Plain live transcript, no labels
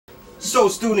Soul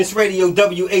Students Radio,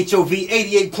 WHOV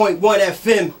 88.1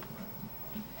 FM.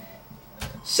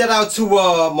 Shout out to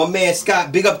my man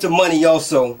Scott. Big up to Money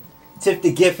also. Tip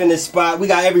the Gift in the spot. We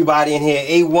got everybody in here.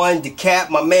 A1,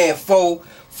 Decap, my man Full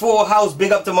House.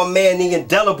 Big up to my man The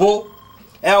Indelible.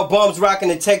 Al Bums rocking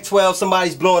the Tech 12.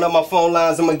 Somebody's blowing up my phone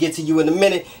lines. I'm going to get to you in a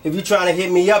minute. If you're trying to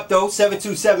hit me up, though,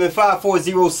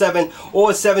 727-5407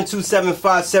 or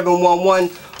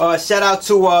 727-5711. Shout out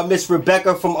to Miss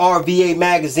Rebecca from RVA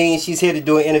Magazine. She's here to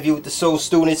do an interview with the Soul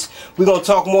Students. We're going to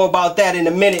talk more about that in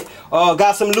a minute.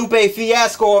 Got some Lupe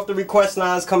Fiasco off the request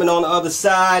lines coming on the other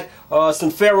side.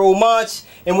 Some Pharaoh Munch.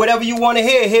 And whatever you want to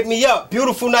hear, hit me up.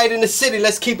 Beautiful night in the city.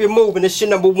 Let's keep it moving. This shit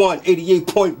number 1,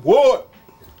 88.1.